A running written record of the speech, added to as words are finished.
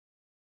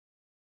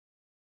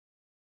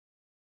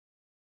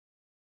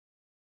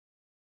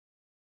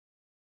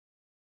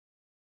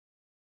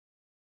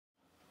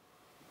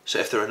So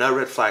if there are no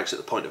red flags at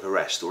the point of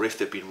arrest, or if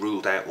they've been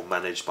ruled out or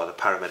managed by the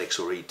paramedics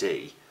or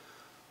ED,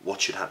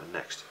 what should happen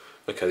next?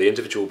 Okay, the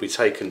individual will be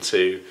taken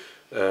to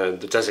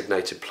the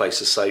designated place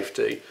of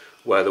safety,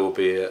 where there will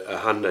be a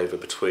handover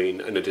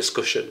between and a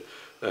discussion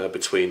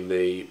between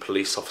the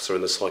police officer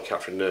and the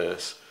psychiatric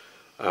nurse,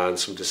 and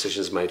some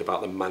decisions made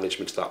about the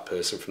management of that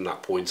person from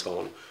that point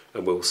on,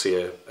 and we'll see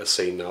a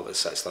scene now that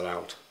sets that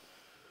out.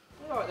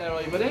 You alright there,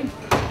 are you, buddy?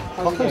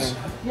 Coffers?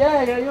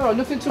 Yeah, you're alright.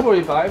 Nothing to worry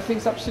about.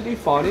 Everything's absolutely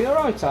fine. Are you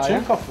alright, are you?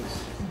 Two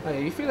coffers.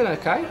 Hey, you feeling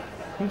okay?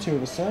 You two are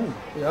the same.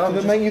 Yeah, Do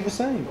they make you the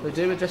same? We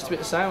do. We're dressed a bit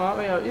the same, aren't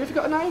we? Have you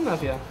got a name,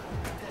 have you?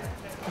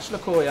 What should I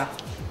call you?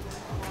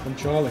 I'm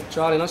Charlie.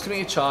 Charlie, nice to meet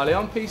you, Charlie.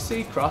 I'm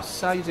PC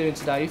Cross. How you doing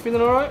today? You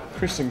feeling alright?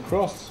 Christian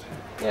Cross.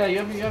 Yeah, you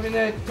having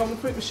a common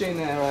fruit machine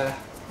there?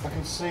 I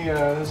can see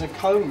there's a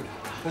code.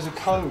 There's a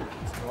code.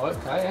 Right,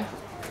 okay, yeah.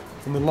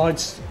 And the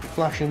lights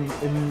flash in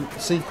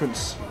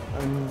sequence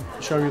and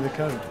show you the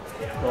code.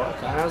 Right,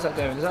 okay. How's that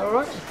going? Is that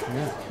alright?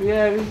 Yeah.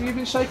 Yeah, have you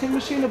been shaking the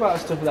machine about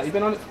and stuff like that? You've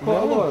been on it for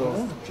quite a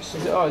while?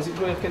 No, Is it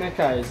working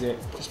okay, is it?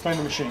 just playing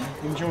the machine,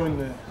 enjoying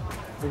the.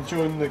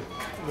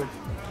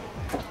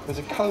 There's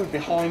a code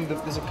behind the.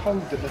 There's a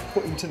code that they've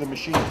put into the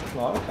machine.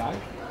 Right, okay.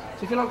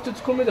 So if you'd like to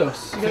come with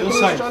us, you're Feel going to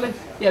come with us, safe. Charlie?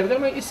 Yeah, we're going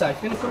to make you safe.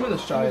 You're going to come with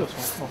us, Charlie.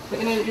 But,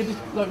 you know,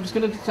 we're just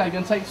going to take you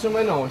and take you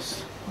somewhere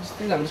nice. I'm just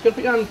going to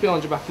put your hands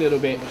behind your back a little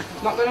bit.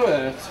 It's not going to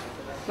hurt.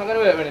 It's not going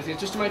to hurt or anything.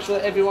 It's just to make sure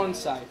that everyone's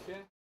safe. Yeah?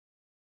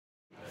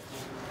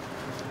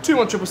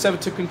 21777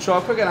 to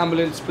control. Can I get an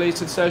ambulance, please,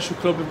 to the social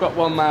club? We've got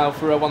 1 mile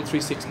for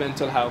 136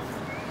 mental health.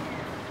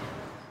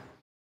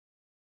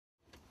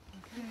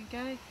 There we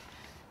go.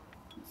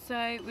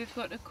 So we've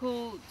got a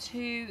call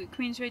to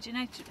Queen's Ridge in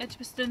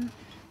Edgbaston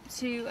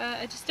to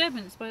a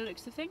disturbance by the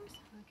looks of things.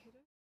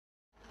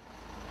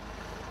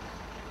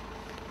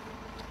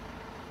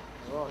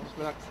 Alright, just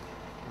relax.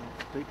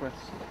 Deep breaths.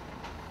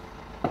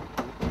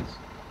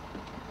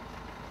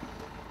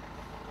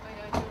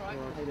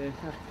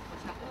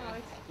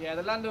 Yeah,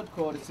 the landlord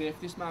called to see if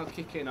this man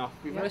kicking off.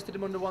 We've arrested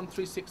him under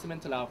 136 the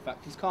mental health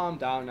act. He's calmed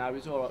down now,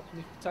 he's alright. Can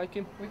you take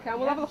him? We can,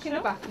 we'll have a look in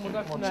the back and we'll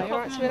go from there. Pop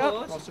Alright, him on sweetheart?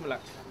 board. Nice and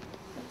relax.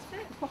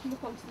 Pop him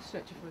up onto the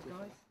stretcher for us,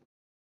 guys.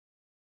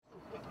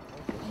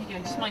 There you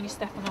go, just mind your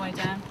step on the way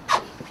down.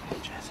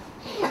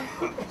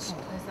 There's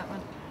that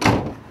one.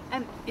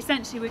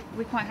 Essentially,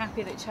 we're quite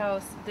happy that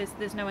Charles,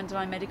 there's no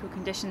underlying medical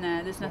condition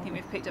there. There's nothing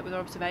we've picked up with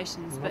our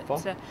observations. But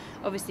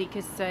obviously,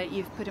 because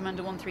you've put him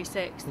under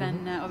 136,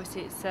 then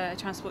obviously it's a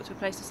transport to a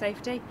place of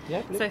safety.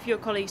 Yeah, so if your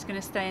colleague's going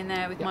to stay in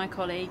there with my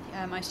colleague,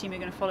 I assume you're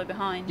going to follow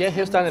behind. yeah,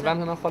 he'll stay in the van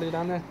and I'll follow you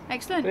down there.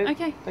 Excellent. Brilliant.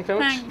 Okay. Thank you very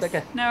much. Thanks. Take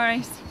care. No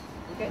worries.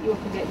 We'll get you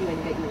up and get you in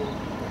and get you in.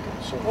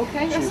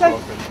 Okay, that's She's it.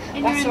 welcome.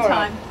 In That's your own all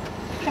time.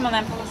 right. Come on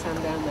then. I'll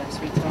stand down there,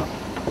 sweetheart.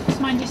 Just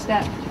mind your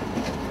step.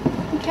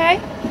 Okay?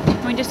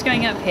 We're just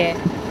going up here.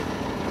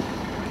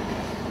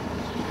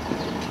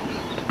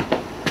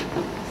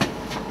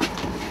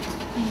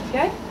 There you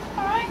go.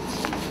 Alright.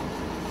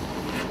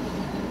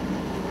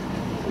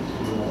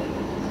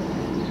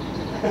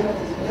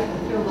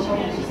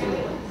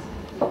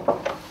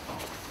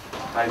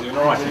 How you doing?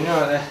 All right. You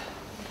know there.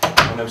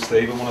 My name's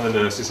Steve. I'm one of the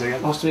nurses here.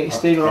 Nice to meet you,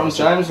 Steve. I'm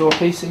James, or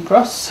PC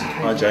Cross.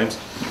 Hi, James.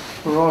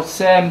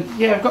 Right,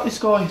 yeah, I've got this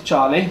guy,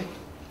 Charlie.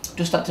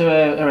 Just had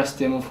to arrest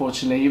him,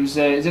 unfortunately. He was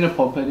in a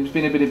pub and he was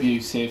being a bit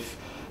abusive.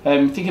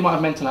 I think he might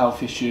have mental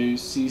health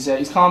issues. He's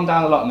calmed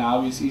down a lot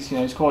now.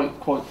 He's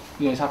quite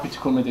he's happy to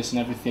come with us and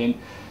everything.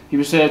 He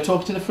was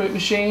talking to the fruit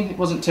machine. It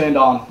wasn't turned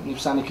on. He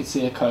was saying he could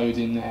see a code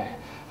in there,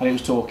 and it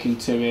was talking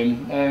to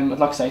him.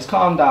 Like I say, he's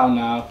calmed down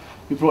now.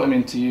 We brought him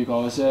in to you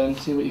guys and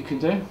see what you can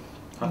do.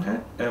 Okay.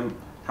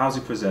 How's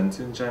he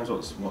presenting, James?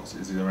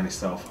 Is there any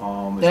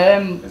self-harm?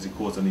 Has he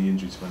caused any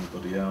injury to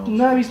anybody else?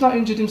 No, he's not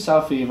injured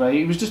himself either.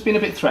 He was just being a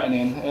bit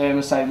threatening.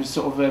 I say he was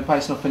sort of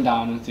pacing up and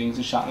down and things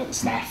and shouting at the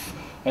staff.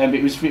 But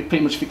he was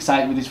pretty much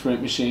fixated with his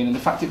fruit machine, and the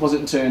fact it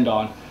wasn't turned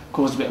on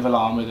caused a bit of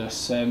alarm with us.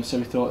 So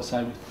we thought,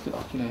 get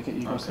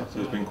you guys. Okay,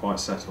 so it's been quite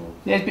settled.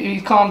 Yeah,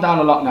 he's calmed down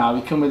a lot now.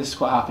 He come with us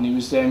quite happy. He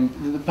was the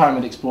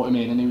paramedics brought him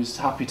in, and he was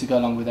happy to go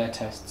along with their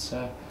tests.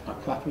 So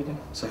happy with him.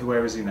 So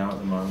where is he now at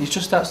the moment? He's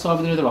just outside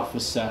with another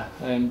officer.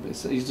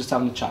 He's just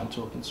having a chat and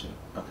talking to him.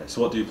 Okay,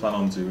 so what do you plan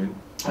on doing?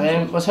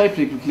 I was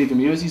hoping we could leave him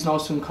here as he's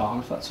nice and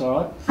calm, if that's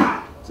all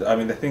right. I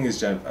mean, the thing is,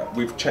 James,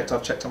 I've checked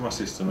on my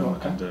system,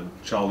 and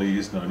Charlie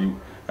is known.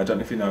 I don't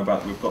know if you know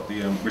about. We've got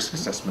the risk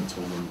assessment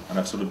tool, and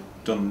I've sort of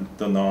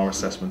done our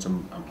assessment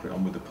and put it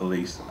on with the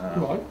police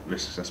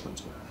risk assessment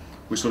tool,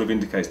 which sort of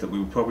indicates that we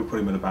would probably put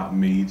him at about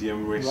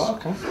medium risk,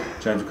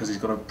 James, because he's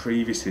got a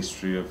previous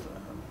history of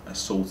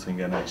assaulting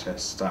NHS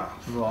staff.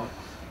 Right.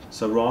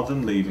 So rather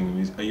than leaving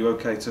him, are you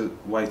okay to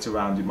wait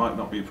around? It might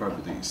not be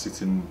appropriate that you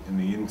sit in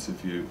the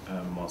interview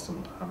whilst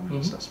I'm having an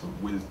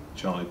assessment with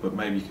Charlie, but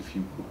maybe if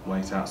you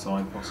wait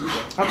outside possibly.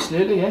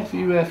 Absolutely, yeah. If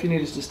you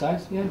need us to stay,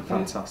 yeah.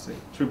 Fantastic.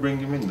 Should we bring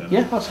him in then?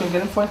 Yeah, I'll go and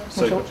get him for you.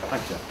 So,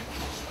 thank you.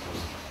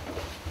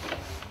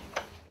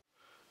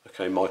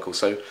 Okay, Michael,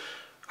 so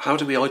how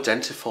do we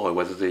identify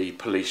whether the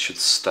police should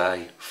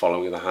stay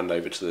following the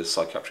handover to the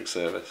psychiatric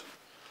service?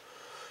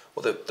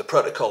 Well, the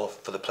protocol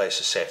for the place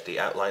of safety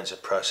outlines a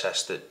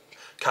process that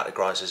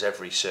categorises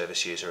every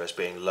service user as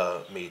being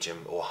low,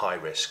 medium or high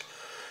risk.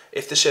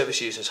 If the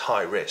service user is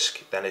high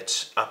risk, then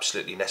it's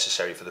absolutely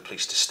necessary for the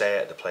police to stay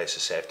at the place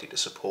of safety to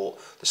support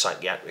the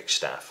psychiatric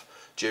staff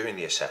during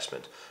the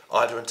assessment,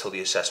 either until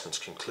the assessment's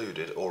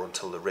concluded or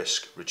until the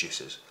risk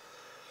reduces.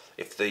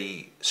 If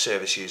the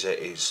service user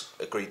is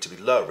agreed to be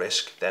low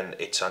risk, then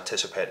it's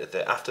anticipated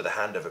that after the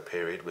handover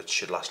period, which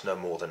should last no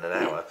more than an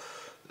hour,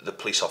 the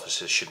police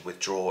officers should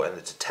withdraw and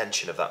the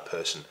detention of that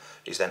person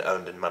is then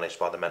owned and managed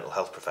by the mental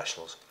health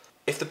professionals.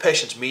 If the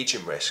patient's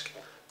medium risk,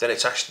 then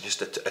it's actually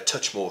just a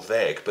touch more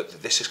vague,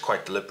 but this is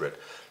quite deliberate.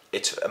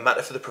 It's a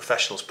matter for the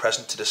professionals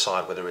present to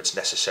decide whether it's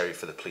necessary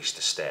for the police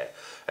to stay.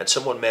 And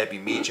someone may be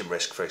medium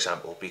risk, for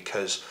example,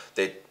 because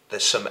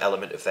there's some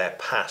element of their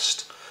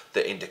past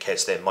that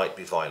indicates they might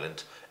be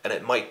violent, and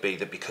it might be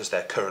that because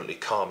they're currently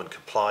calm and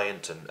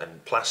compliant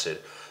and placid,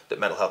 that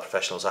mental health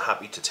professionals are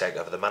happy to take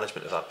over the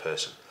management of that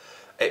person.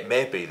 It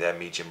may be they're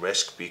medium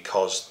risk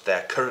because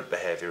their current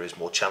behaviour is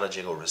more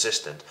challenging or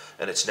resistant,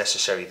 and it's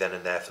necessary then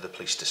and there for the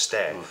police to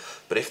stay.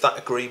 But if that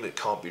agreement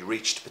can't be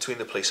reached between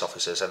the police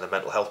officers and the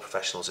mental health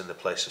professionals in the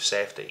place of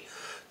safety,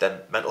 then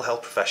mental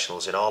health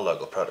professionals in our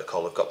local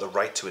protocol have got the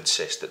right to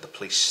insist that the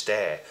police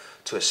stay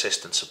to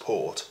assist and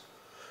support,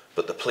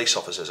 but the police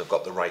officers have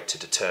got the right to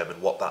determine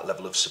what that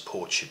level of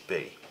support should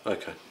be.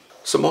 Okay.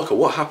 So Michael,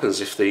 what happens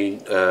if the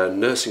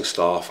nursing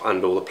staff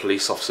and or the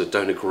police officer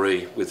don't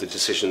agree with the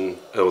decision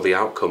or the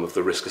outcome of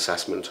the risk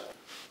assessment?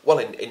 Well,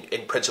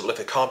 in principle, if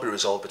it can't be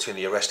resolved between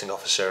the arresting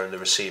officer and the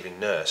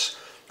receiving nurse,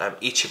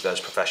 each of those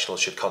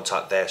professionals should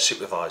contact their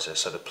supervisor,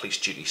 so the police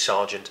duty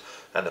sergeant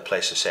and the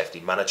place of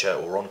safety manager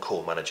or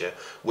on-call manager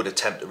would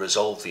attempt to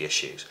resolve the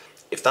issues.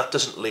 If that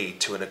doesn't lead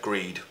to an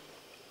agreed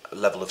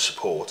level of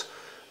support,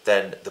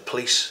 then the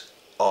police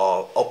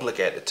are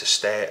obligated to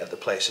stay at the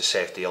place of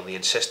safety on the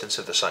insistence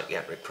of the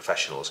psychiatric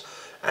professionals,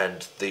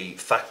 and the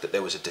fact that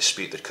there was a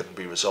dispute that couldn't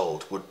be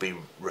resolved would be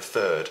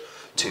referred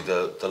to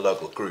the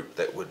local group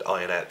that would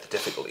iron out the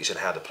difficulties in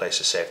how the place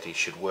of safety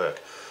should work,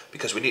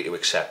 because we need to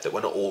accept that we're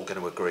not all going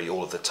to agree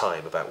all of the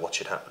time about what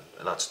should happen,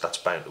 and that's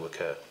bound to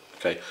occur.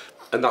 Okay,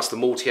 and that's the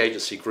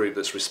multi-agency group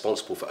that's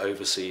responsible for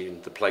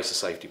overseeing the place of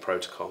safety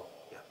protocol.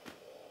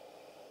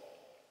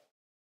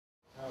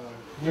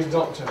 Young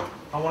doctor.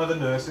 I'm one of the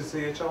nurses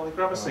here, Charlie.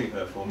 Grab a seat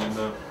there for me and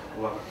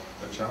we'll have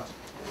a chat.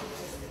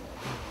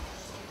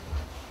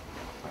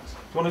 Thanks. Do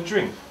you want a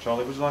drink,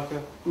 Charlie? Would you like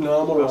a...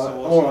 No, I'm alright. I'm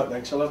alright,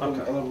 thanks. I'll have Okay.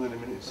 I'll have one in a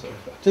minute. So.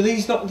 Do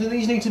these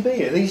need to be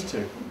here? These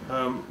two?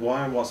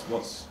 Why?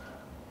 What's...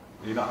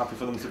 Are you not happy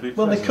for them to be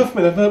Well, present? they cuffed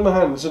me. They've hurt my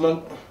hands, and I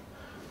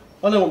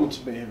don't want them to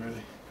be here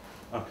really.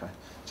 Okay.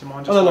 Do you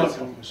mind I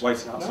don't just like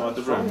waiting outside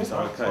the room? Is that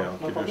okay? I'll No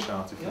give you a problem.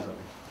 shout if there's any.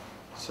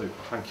 Super.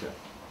 Thank you.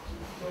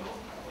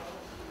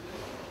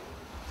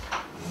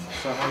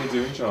 So how are you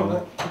doing,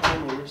 Charlie?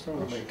 I'll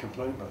make a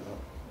complaint about that.